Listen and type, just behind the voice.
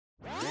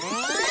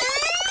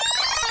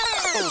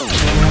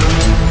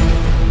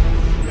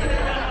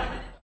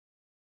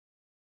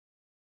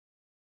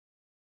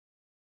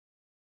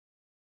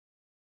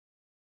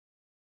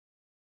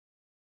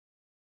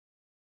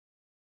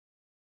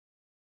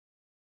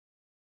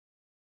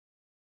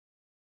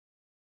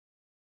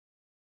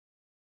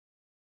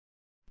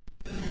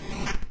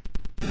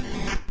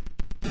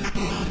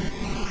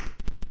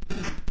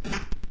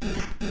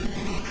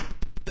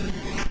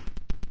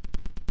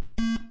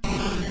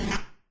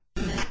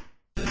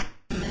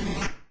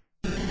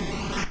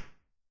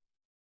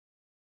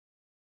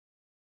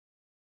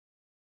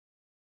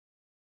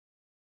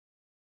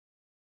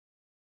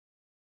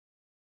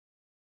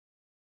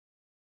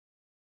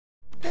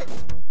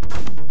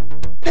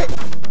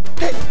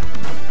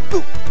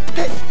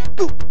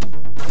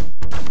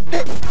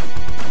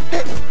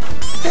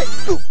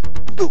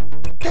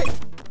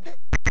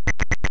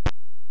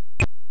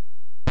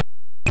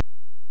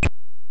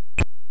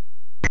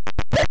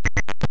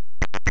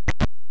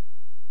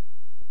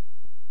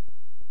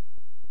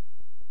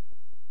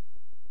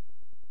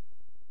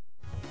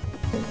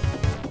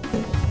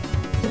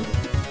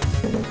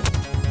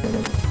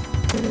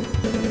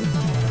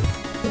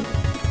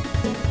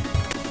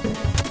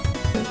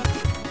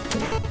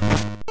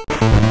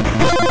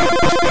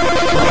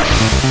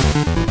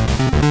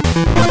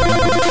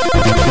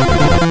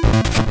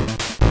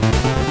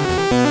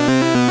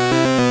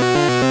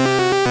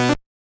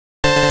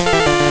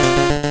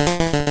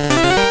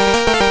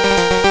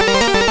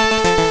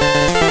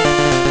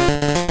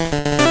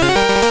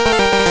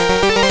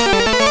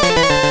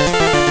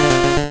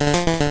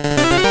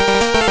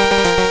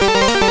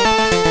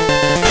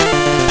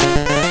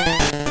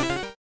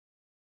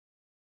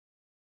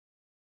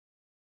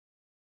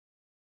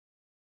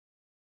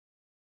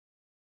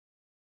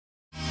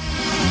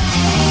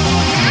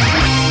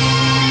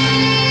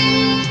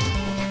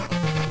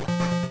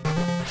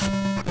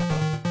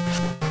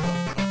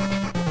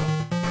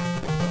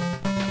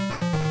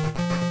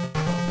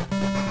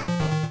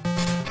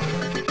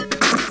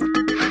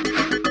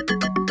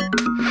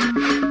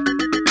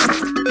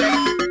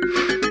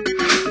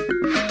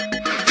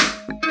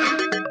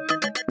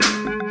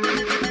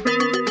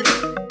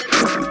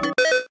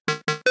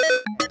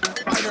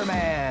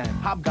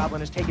Hobgoblin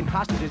has taken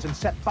hostages and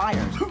set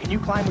fires. Can you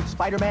climb with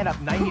Spider-Man up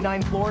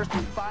 99 floors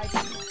through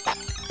 5...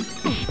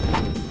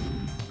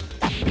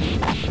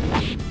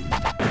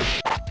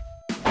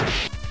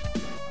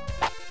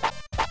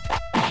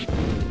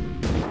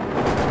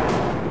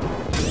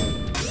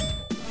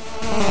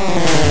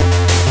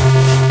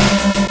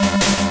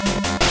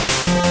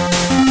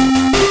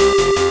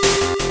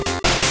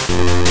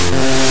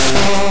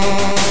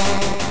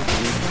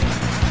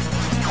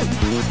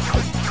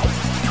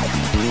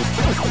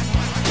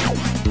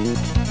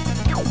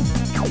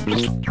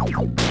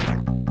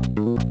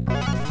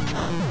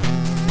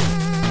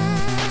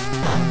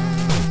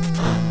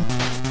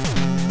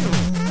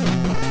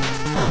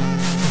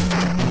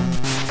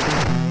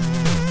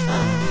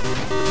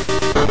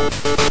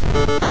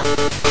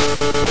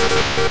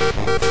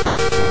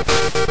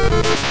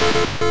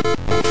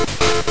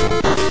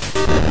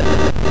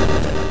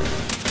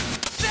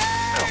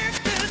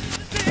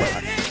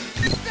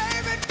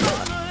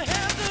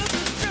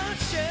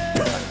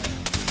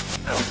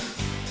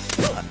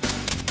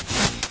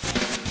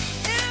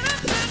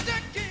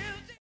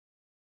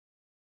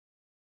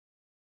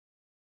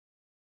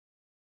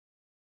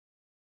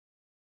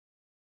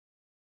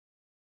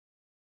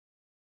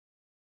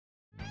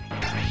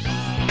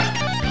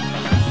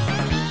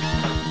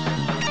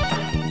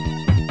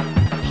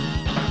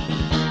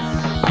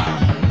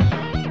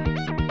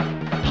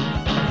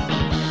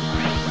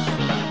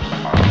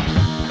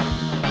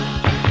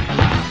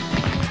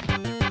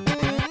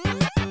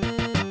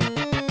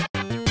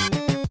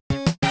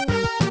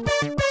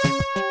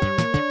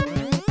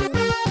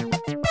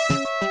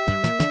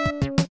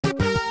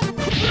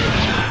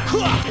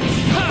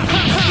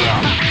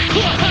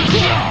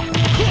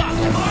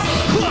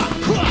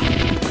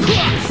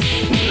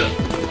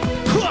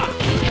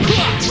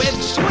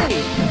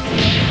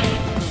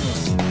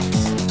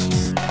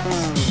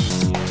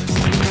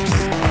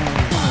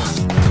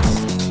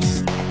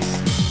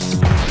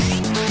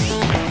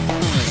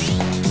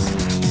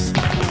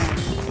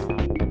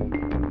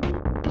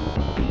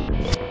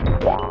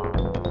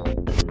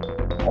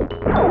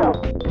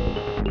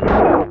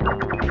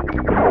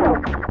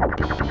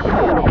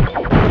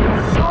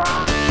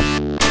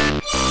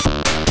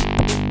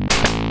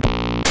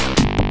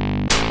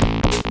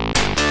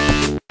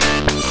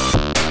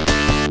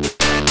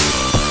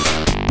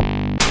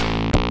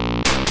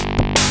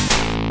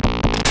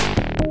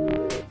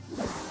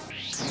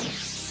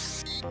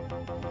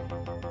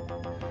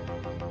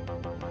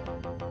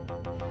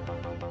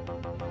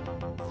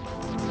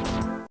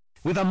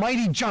 With a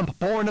mighty jump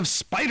born of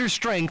spider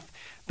strength,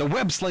 the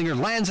web-slinger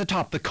lands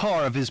atop the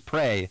car of his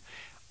prey.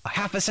 A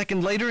half a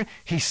second later,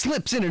 he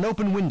slips in an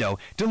open window,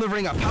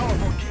 delivering a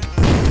powerful kick.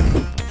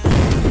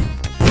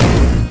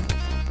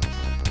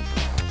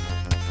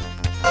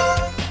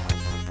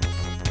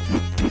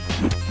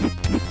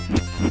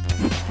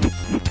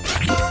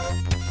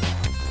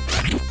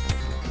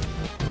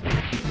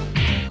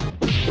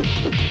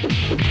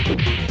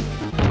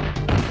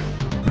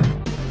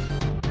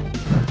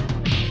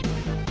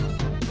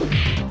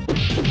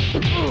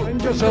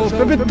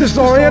 a bit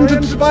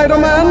disoriented,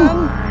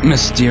 Spider-Man?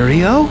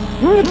 Mysterio?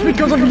 It's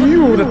because of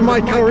you that my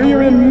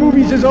career in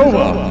movies is over.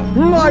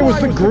 I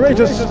was the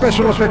greatest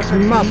special effects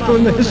master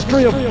in the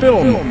history of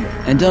film.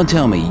 And don't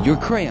tell me, your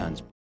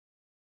crayons.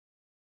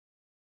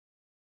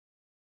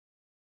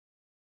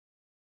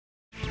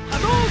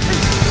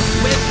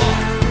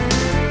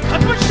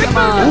 Come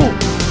on.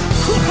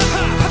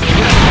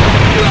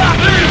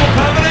 Variable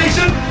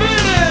combination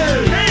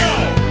finish!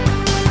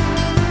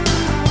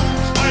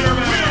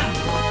 Spider-Man!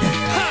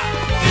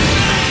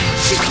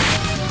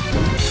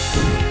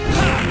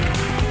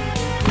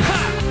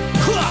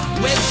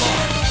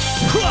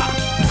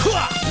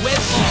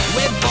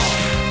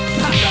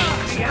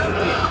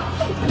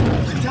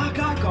 With Doc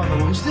Ock on the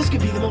loose, this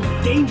could be the most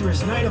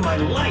dangerous night of my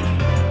life.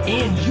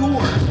 And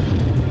yours.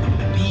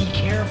 Be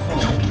careful.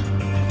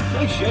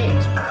 Nice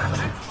shades.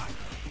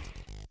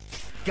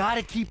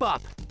 Gotta keep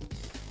up.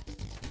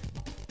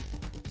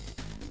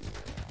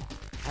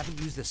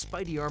 Haven't used the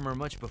Spidey armor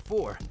much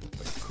before,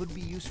 but it could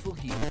be useful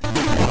here.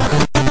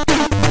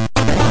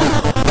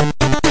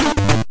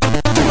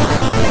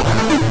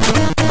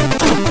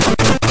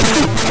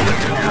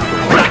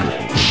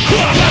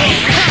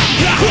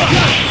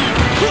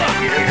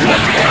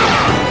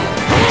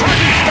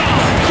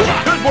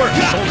 Good work,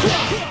 soldier!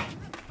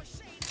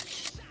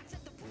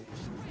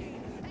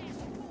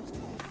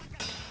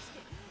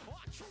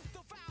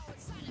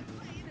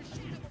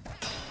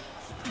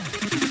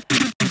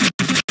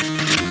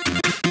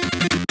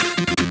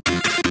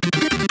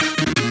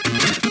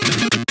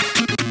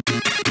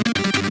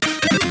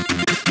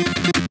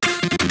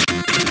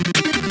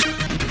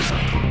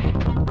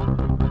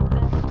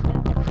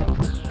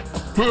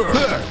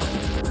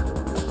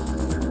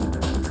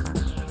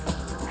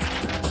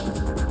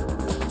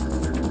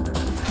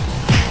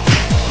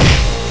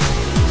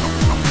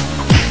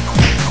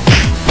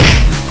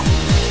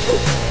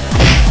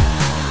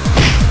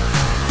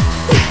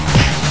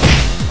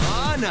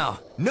 Oh no,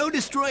 no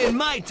destroying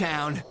my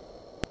town.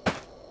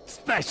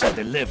 Special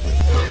delivery.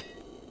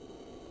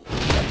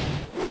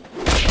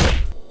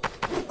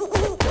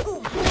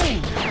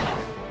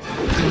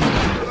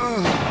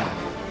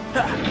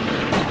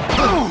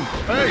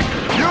 Hey,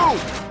 you!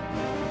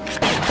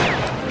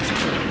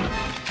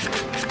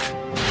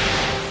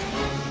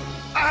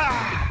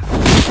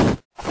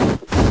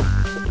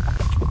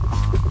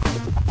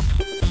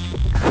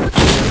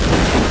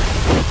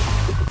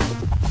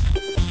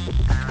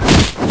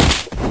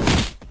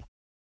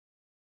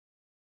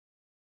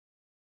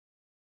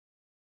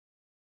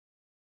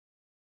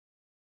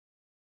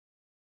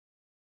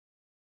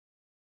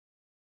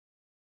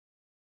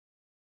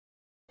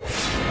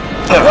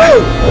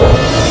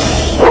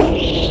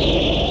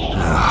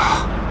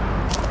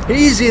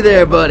 Easy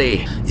there,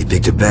 buddy. You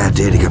picked a bad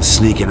day to come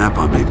sneaking up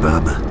on me,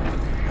 bub.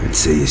 I'd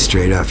say you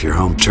strayed off your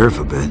home turf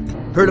a bit.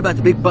 Heard about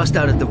the big bust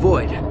out at the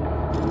Void.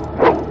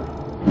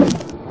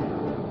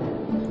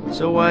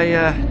 So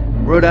I,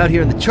 rode out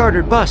here in the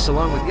chartered bus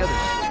along with the others.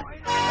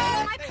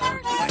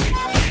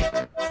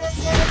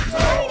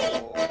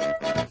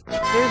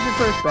 There's your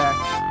first back.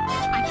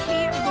 I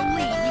can't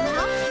believe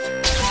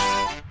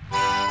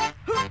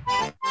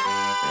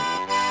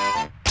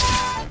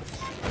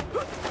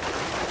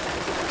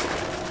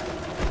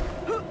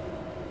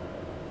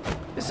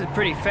This is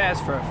pretty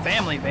fast for a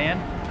family van.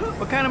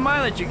 What kind of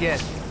mileage you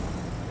get?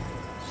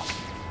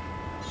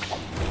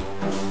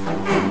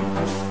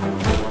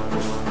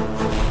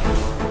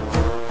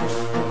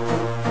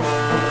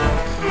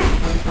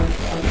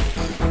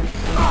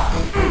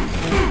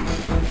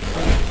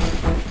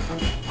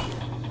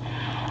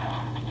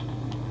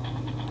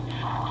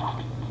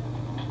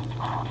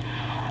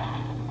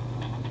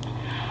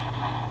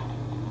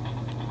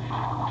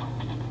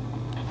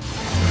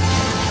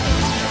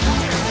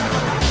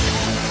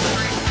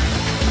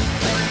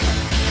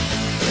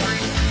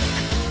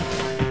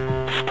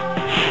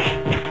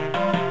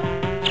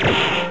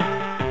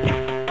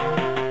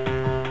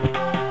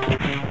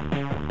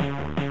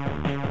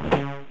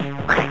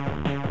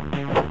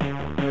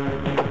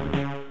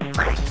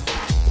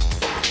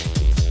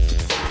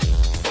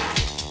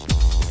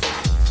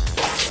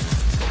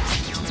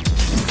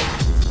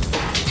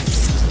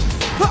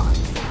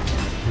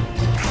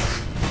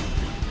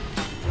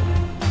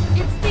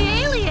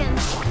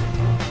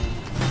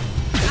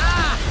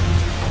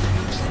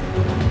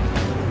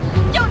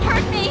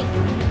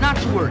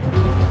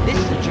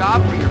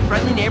 job for your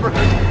friendly neighborhood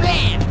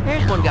band.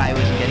 There's one guy who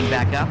isn't getting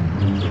back up.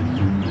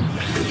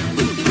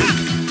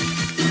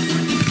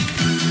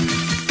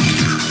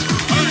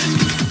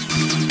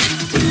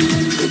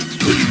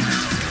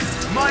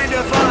 Mind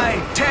if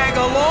I tag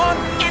along?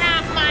 Get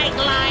off my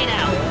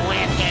glider,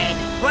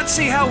 wicked! Let's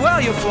see how well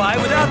you fly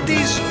without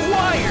these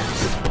wires.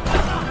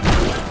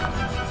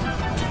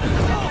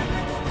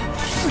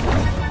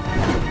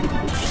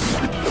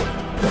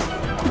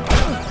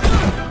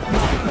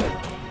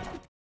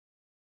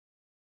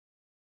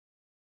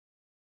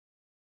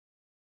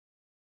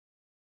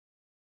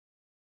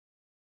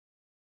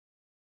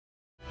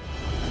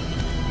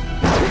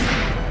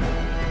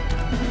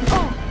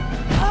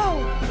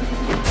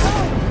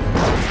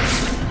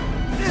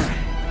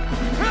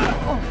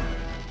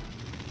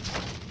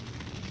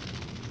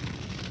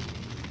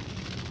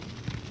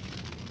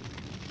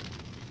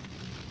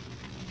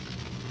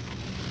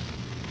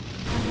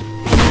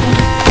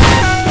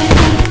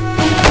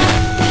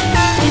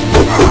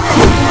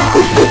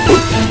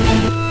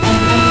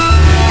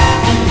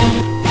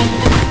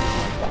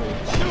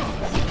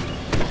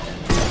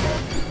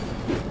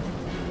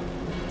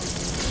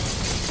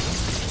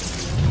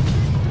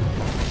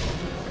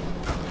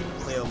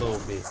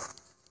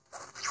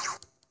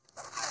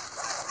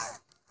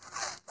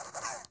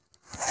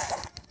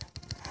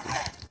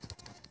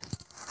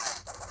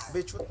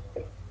 bitch.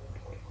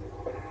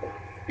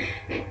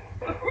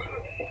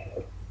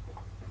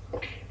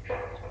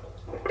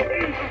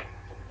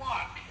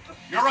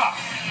 You're up.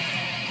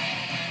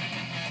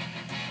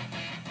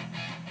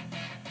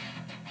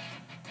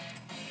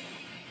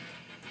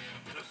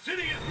 The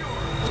city is yours.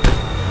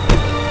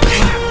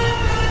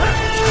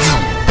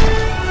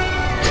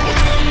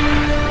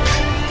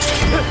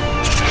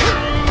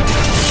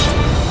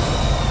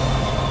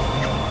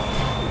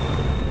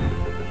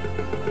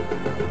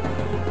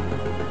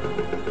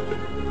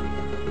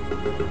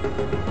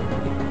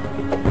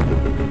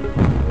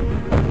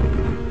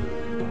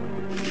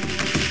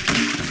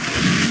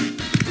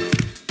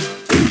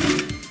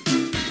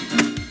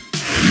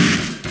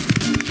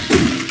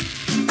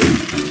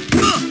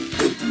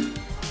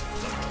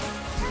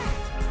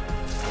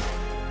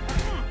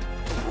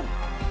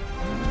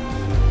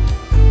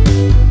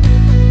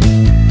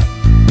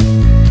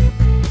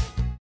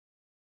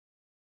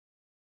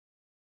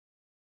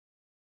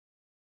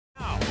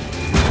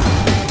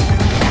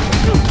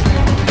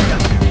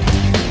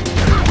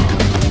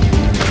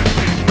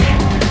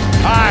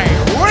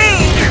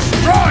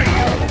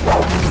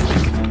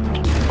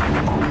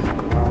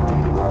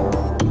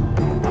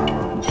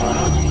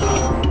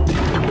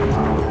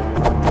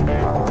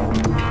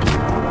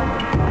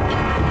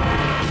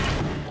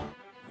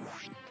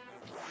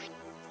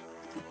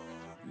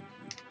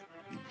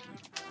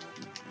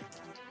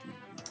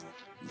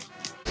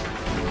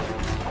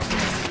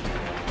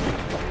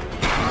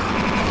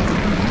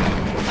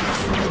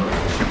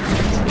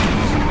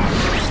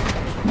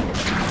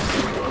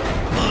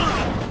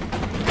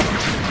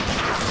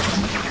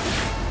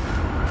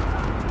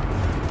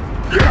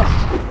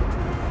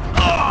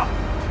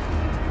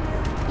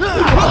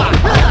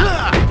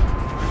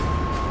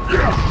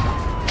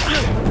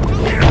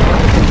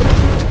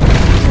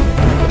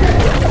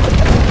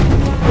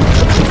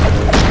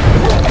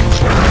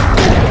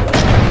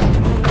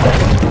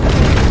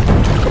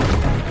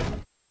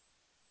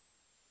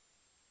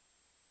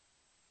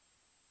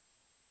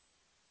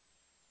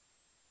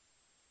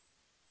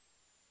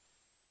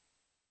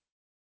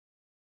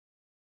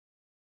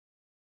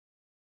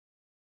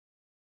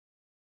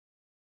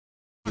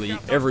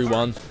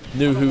 Everyone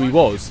knew who he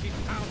was,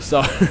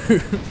 so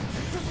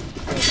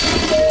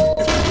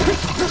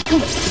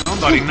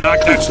Somebody knock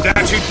that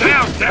statue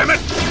down, damn it!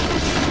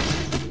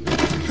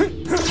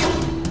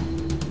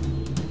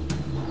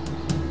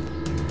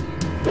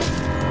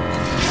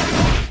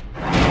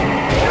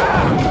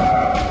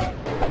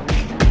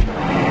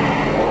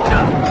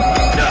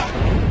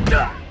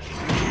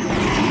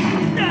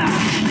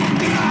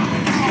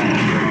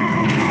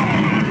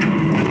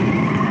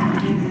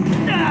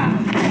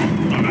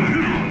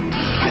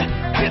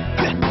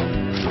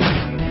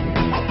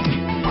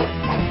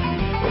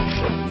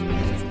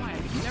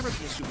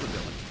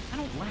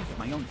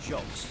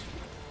 Jokes.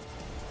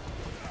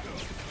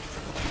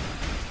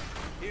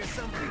 Here's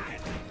something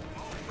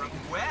from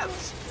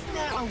webs.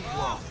 Now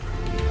what?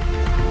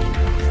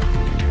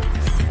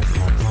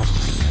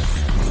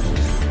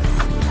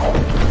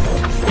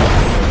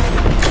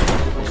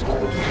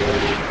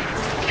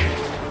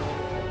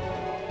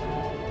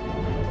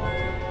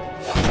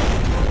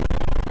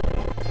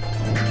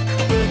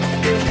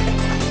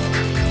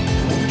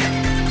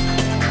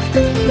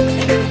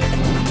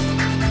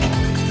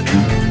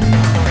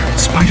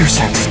 Spider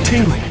sense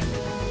tingling.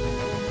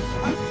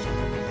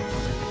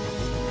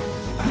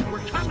 We're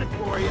coming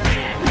for you.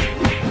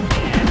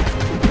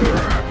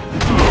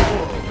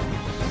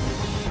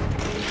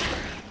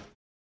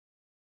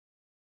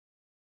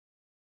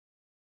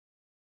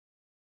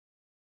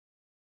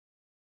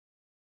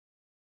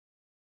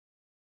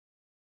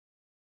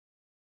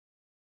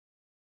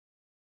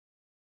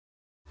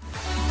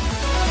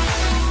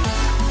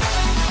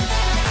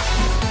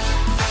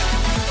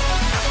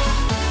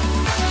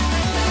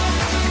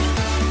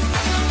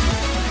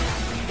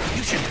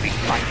 You shouldn't be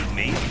fighting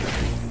me.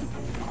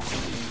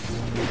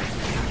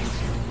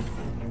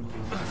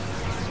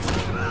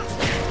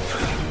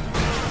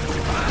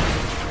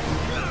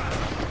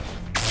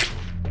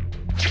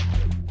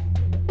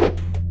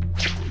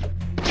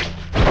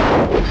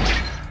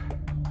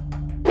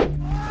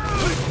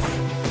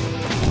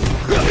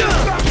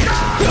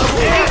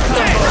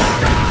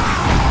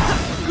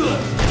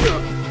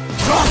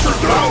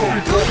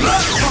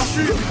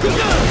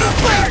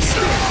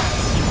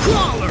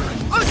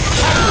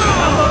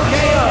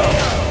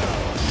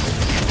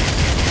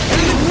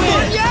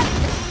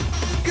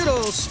 Good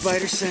old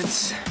spider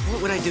sense.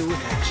 What would I do with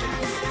action?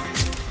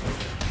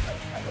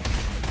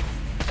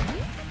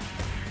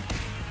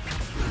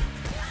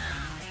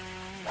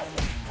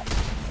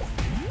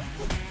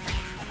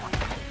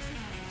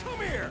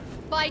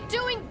 By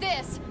doing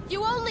this,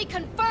 you only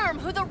confirm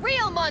who the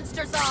real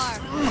monsters are.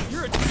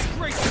 You're a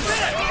disgrace.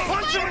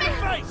 Punch him in the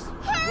face.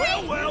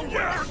 Hurry! Well.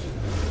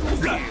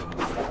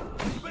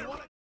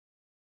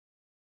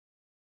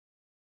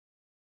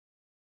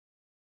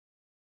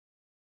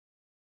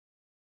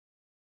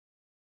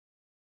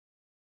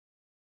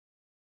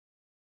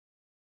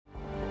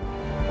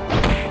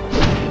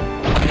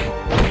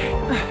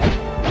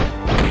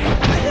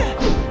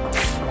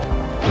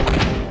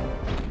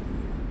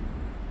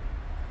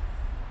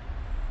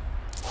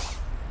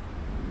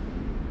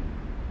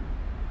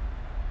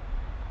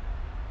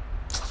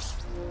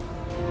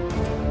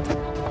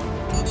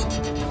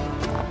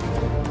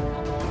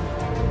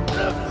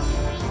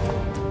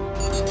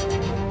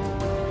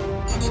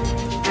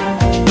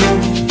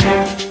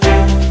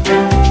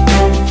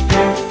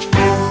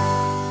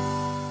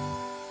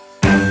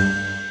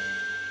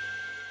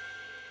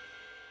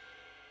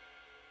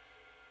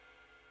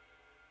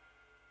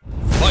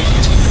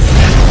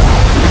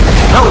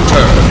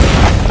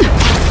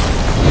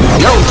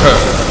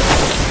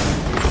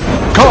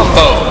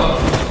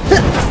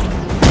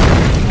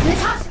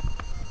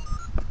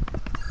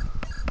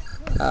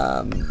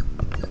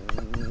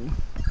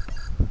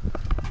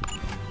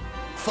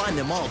 Find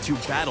them all to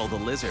battle the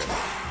lizard.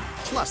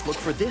 Plus, look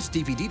for this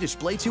DVD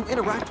display to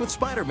interact with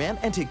Spider-Man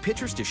and take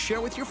pictures to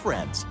share with your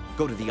friends.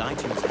 Go to the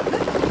iTunes app.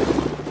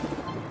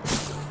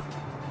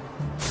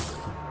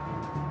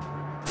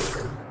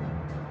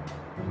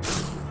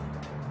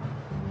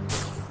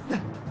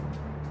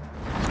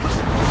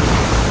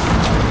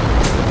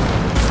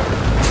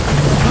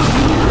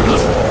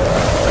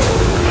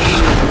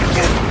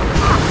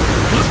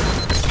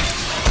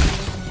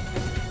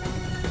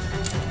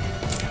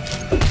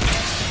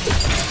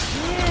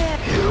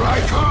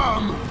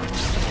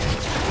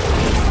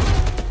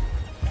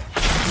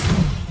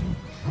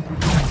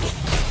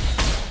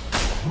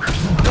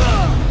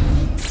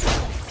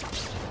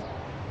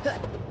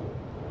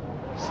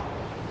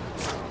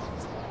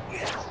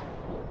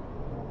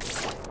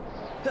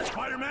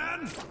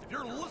 Spider-Man, if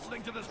you're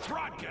listening to this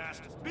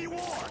broadcast, be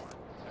warned.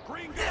 The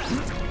green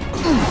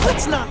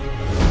Let's not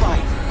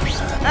fight.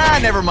 Ah,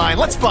 never mind.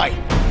 Let's fight.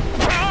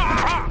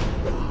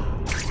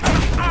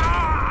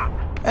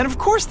 And of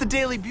course, the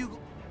Daily Bugle.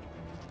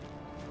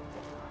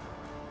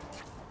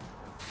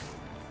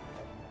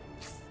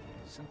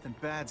 Something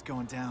bad's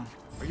going down.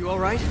 Are you all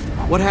right?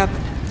 What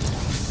happened?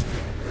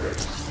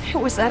 It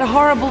was that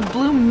horrible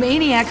blue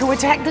maniac who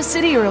attacked the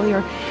city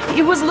earlier.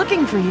 He was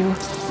looking for you.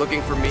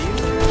 Looking for me?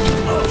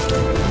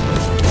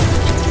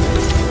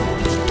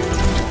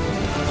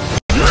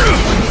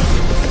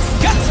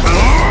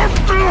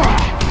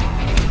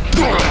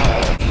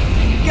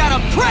 Got a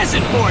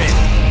present for you!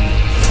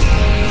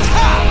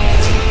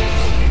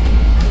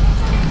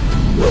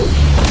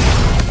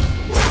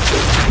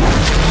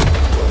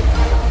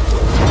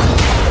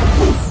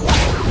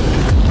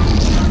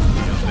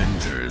 The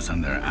Avengers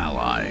and their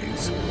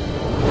allies.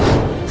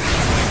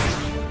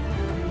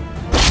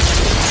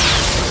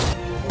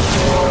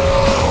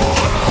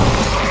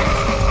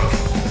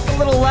 A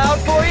little loud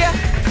for you?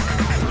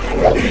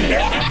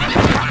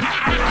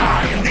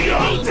 The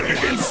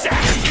ultimate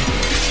insanity!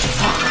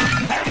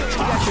 You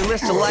got your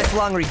list of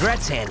lifelong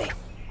regrets handy,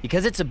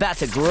 because it's about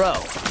to grow.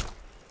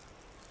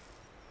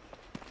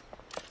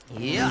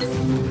 Yeah.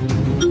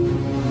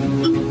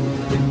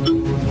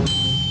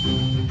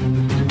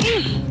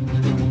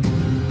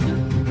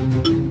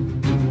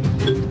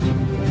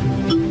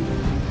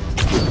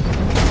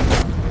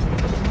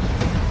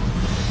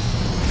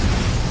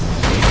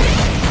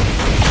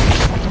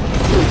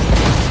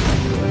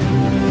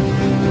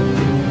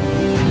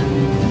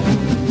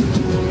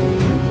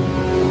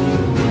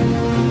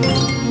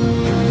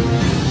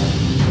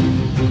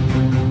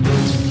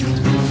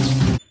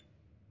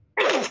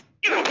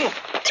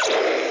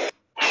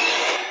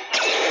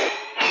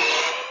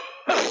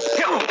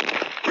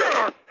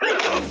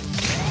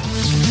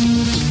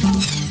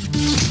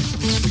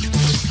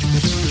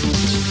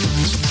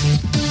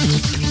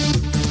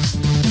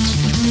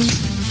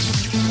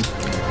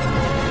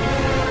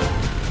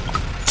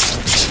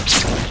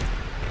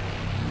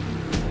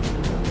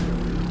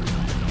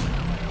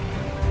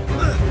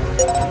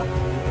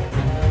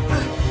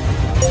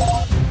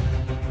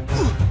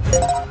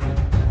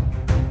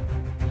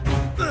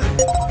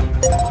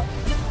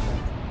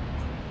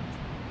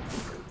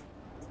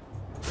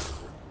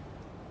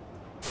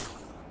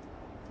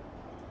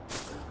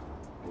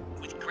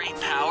 Great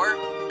power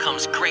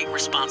comes great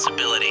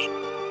responsibility.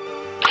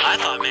 I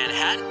thought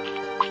Manhattan.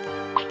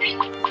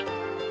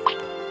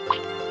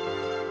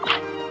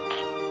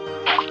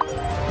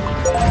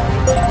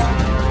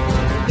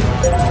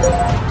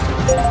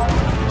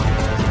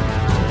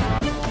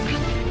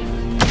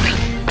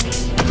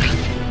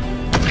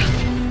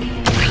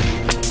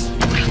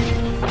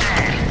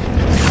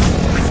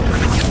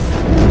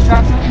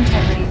 Structural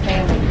integrity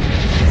failing.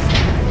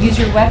 Use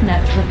your web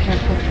net to repair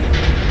quickly.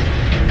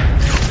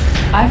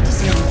 I've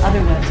disabled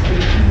other webs for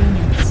your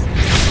convenience.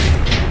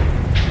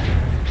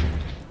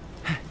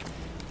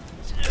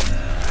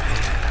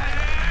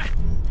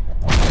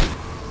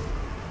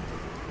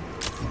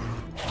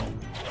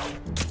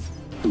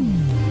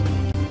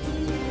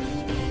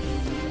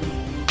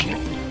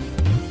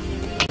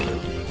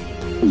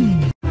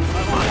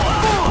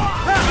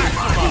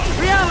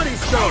 Reality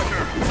Stone!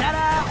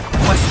 Ta-da!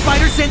 My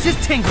spider senses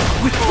tingle.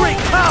 With great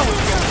power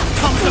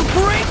comes a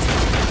great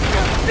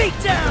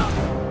beatdown!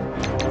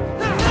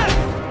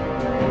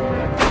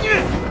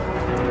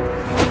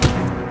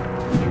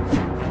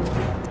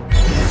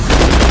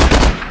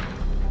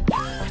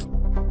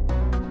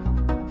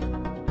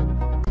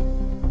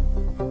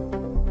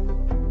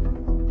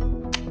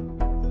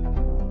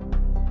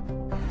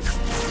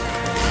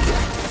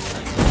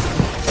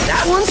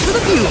 That one's for the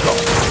bugle.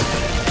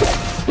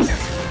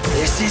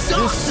 This is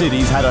awesome. This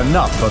city's had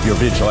enough of your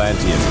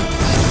vigilantism.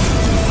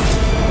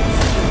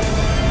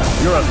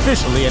 You're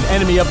officially an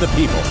enemy of the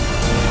people.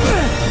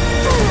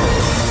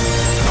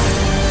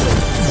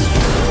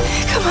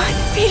 Come on,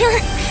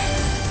 Peter.